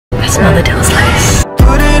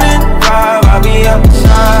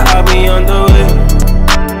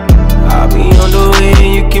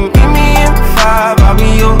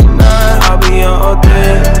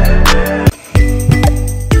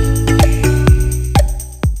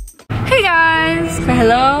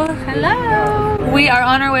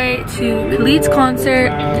on our way to KHALID's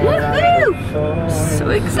concert. Woohoo! So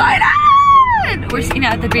excited! We're sitting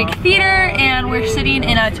at the big theater and we're sitting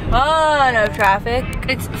in a ton of traffic.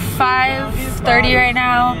 It's 5:30 right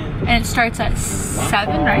now and it starts at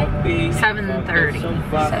 7, right? 7:30.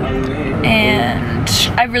 And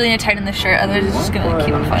I really need to tighten the shirt, otherwise it's just gonna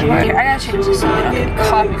keep on falling apart. Here, I gotta change this so we don't get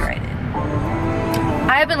copyrighted.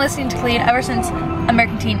 I have been listening to KHALID ever since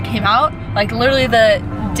American Teen came out, like literally the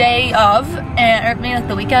day of, and or maybe like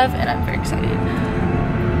the week of, and I'm very excited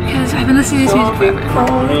because I've been listening to this music forever.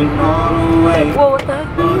 Whoa, what the?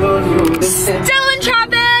 Still in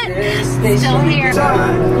traffic! Still here.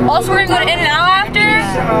 Also, we're gonna go to In-N-Out after,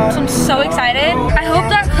 so I'm so excited. I hope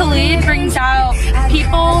that KHALID brings out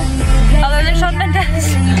people other than Shawn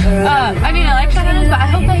Mendes. I mean, I like Shawn Mendes, but I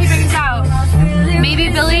hope that he brings out maybe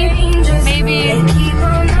Billie, maybe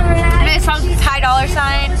a song with Ty Dolla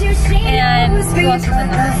 $ign, and who else is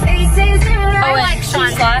in there? Oh, and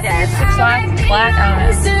Shawn Mendes. Black, I don't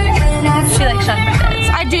know. She likes Shawn Mendes.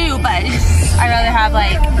 I do, but I'd rather have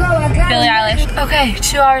like Billie Eilish. Okay,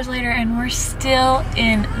 2 hours later and we're still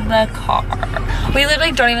in the car. We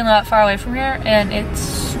literally don't even live that far away from here and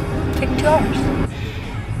it's taking 2 hours.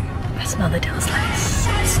 I smell the devil's lettuce.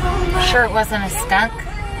 Sure it wasn't a stunt? I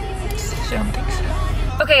don't think so.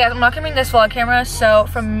 Okay guys, I'm not gonna bring this vlog camera, so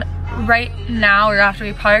from right now or after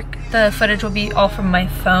we park, the footage will be all from my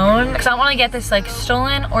phone because I don't want to get this like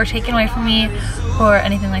stolen or taken away from me or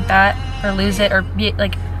anything like that, or lose it or be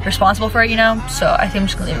like responsible for it, you know. So I think I'm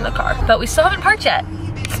just gonna leave it in the car, but we still haven't parked yet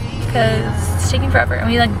because it's taking forever and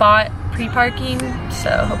we like bought pre-parking,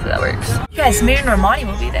 so hopefully that works. You guys, Mary and Romani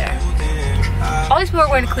will be there. All these people are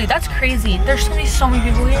going to KHALID. That's crazy. There's so many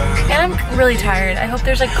people here. And I'm really tired. I hope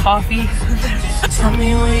there's like coffee. Tell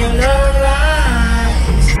me when your love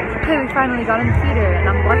lies. Okay, we finally got in the theater and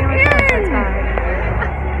I'm vlogging my phone, so it's bad.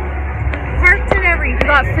 Parked and everything. We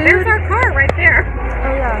got food. There's our car right there.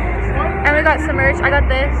 Oh yeah. And we got some merch. I got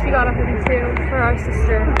this. We got a hoodie too for our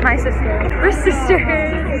sister. My sister. We're sisters.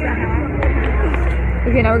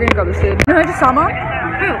 Okay, now we're gonna grab this food. You know who I just saw, Mom?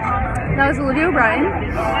 Who? That was Olivia O'Brien.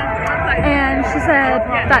 And she said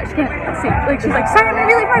that she can't see. Like, she's like, sorry, I'm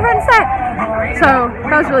gonna be late for my friend's set. So,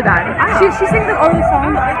 that was really bad. She sings like all these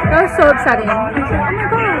songs. That was so upsetting. I was like, oh my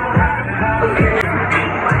god.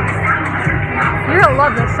 You're gonna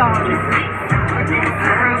love this song.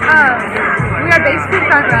 We are basically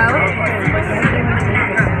front row.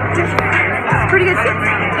 It's pretty good seats.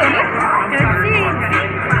 Good seats.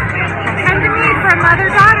 Come to me for a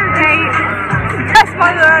mother-daughter date. Best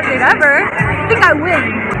mother-daughter date ever. I think I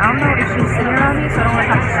win. I don't know if she's sitting around me, so I don't want to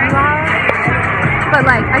talk too loud. But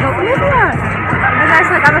like, I go, Olivia! And I was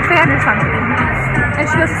like, I'm a fan or something. And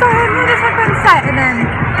she goes, sorry, I'm gonna my friend's set. And then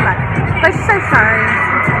left. But she's so sorry.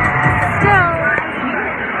 Still,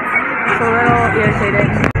 it's a little irritating.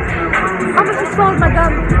 I almost just swallowed my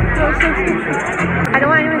gum. That was so stupid. I don't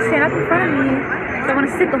want anyone to stand up in front of me. I want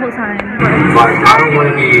to sit the whole time. Like, I don't want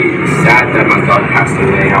to be sad that my dog passed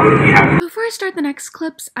away. I want to be happy. Before I start the next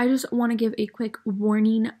clips, I just want to give a quick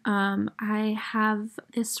warning. I have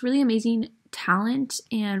this really amazing talent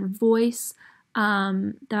and voice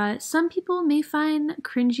that some people may find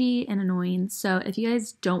cringy and annoying. So if you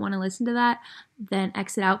guys don't want to listen to that, then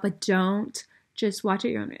exit out, but don't. Just watch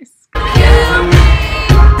at your own risk.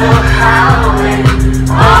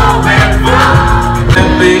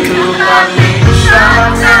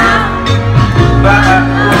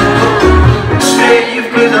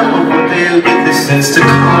 To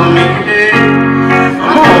call me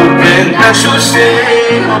I'm hoping that you'll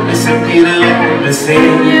stay. I'm missing me to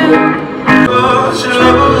missing you. Oh,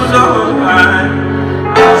 show's alright.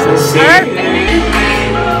 I'm missing you.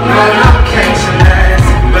 But I can't let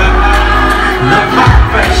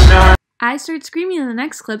I started screaming in the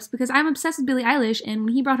next clips because I'm obsessed with Billie Eilish, and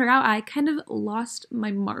when he brought her out, I kind of lost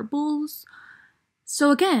my marbles.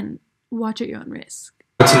 So again, watch at your own risk.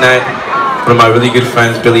 Tonight, one of my really good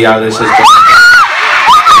friends, Billie Eilish, has been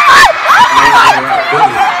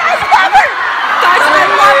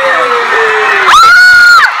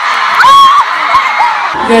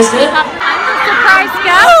You guys good? Surprise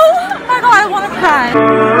guest? Oh my god, I want to cry.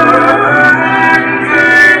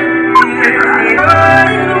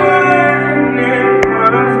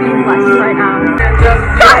 I'm being blessed right now.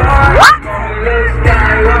 God, what?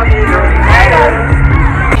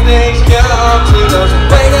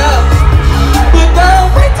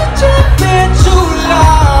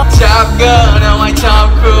 Top Gun and my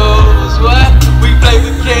Tom Cruise. What? We play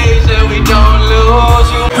with games and we don't lose.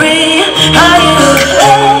 You bring how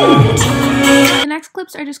you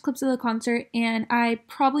clips of the concert, and I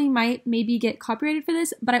probably might maybe get copyrighted for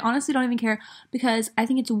this, but I honestly don't even care because I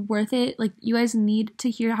think it's worth it. Like, you guys need to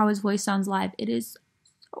hear how his voice sounds live. It is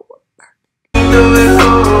so perfect.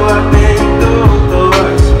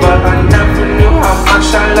 But I never knew how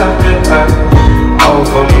much I loved it.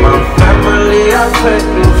 Over my family, I put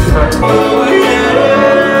you first. Oh yeah,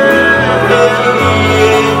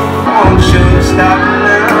 won't you stop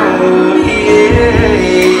now?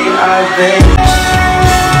 Yeah, I think.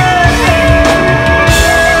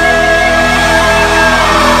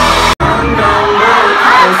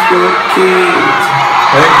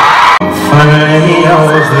 Finally, I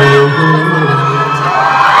was there.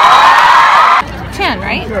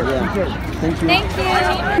 Right? Yeah, thank you. Thank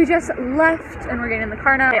you. We just left and we're getting in the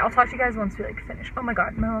car now. Okay, I'll talk to you guys once we like finish. Oh my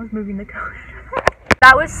god, my mom's moving the couch.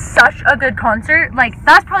 That was such a good concert. Like,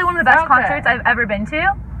 that's probably one of the best concerts I've ever been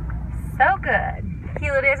to. So good. He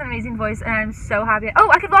literally has an amazing voice and I'm so happy. Oh,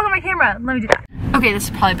 I could vlog on my camera. Let me do that. Okay, this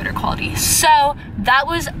is probably better quality. So that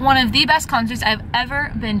was one of the best concerts I've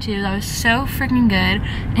ever been to. That was so freaking good.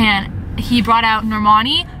 And he brought out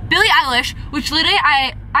Normani, Billie Eilish, which literally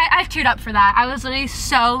I teared up for that. I was literally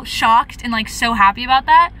so shocked and like so happy about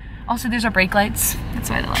that. Also, there's our brake lights. That's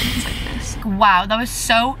why the lighting is like this. Wow, that was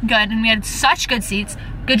so good, and we had such good seats.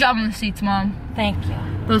 Good job on the seats, Mom. Thank you.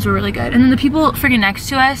 Those were really good. And then the people freaking next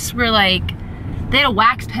to us were like, they had a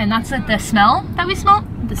wax pen. That's like the smell that we smelled,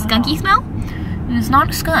 the skunky smell. And it's not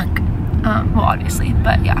a skunk. Well, obviously,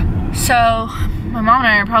 but yeah. So my mom and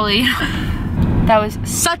I are probably. That was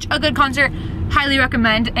such a good concert. Highly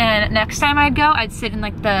recommend. And next time I'd go, I'd sit in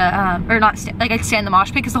like the or not like I'd stay in the mosh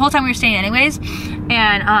pit because the whole time we were staying anyways.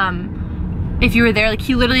 And if you were there, like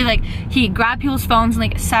he literally like he grabbed people's phones and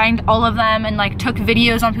like signed all of them and like took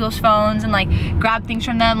videos on people's phones and like grabbed things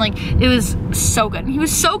from them. Like, it was so good. And he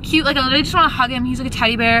was so cute. Like, I literally just want to hug him. He's like a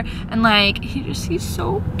teddy bear, and like he's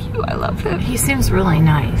so cute. I love him. He seems really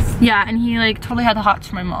nice. Yeah, and he like totally had the hots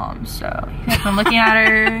for my mom. So he's like, I'm looking at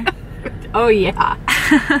her. Oh yeah.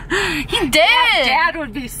 He did. Dad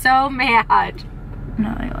would be so mad. No,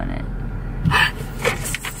 I wouldn't.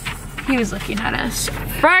 He was looking at us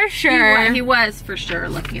for sure. He was for sure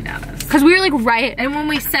looking at us. Cause we were like right. And when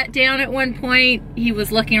we sat down at one point, he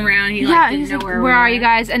was looking around. He yeah, like didn't know like, where we where were. are you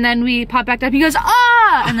guys? And then we popped back up. He goes,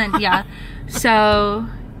 ah, and then yeah. So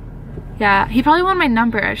yeah, he probably wanted my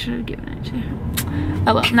number. I should have given it to him.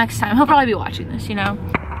 Oh well, next time. He'll probably be watching this, you know.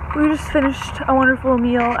 We just finished a wonderful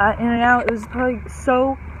meal at In-N-Out. It was probably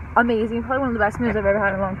so amazing. Probably one of the best meals I've ever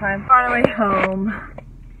had in a long time. On our way home.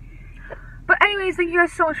 But anyways, thank you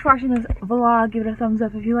guys so much for watching this vlog. Give it a thumbs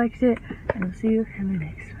up if you liked it. And we'll see you in the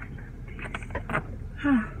next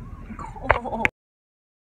one. Peace.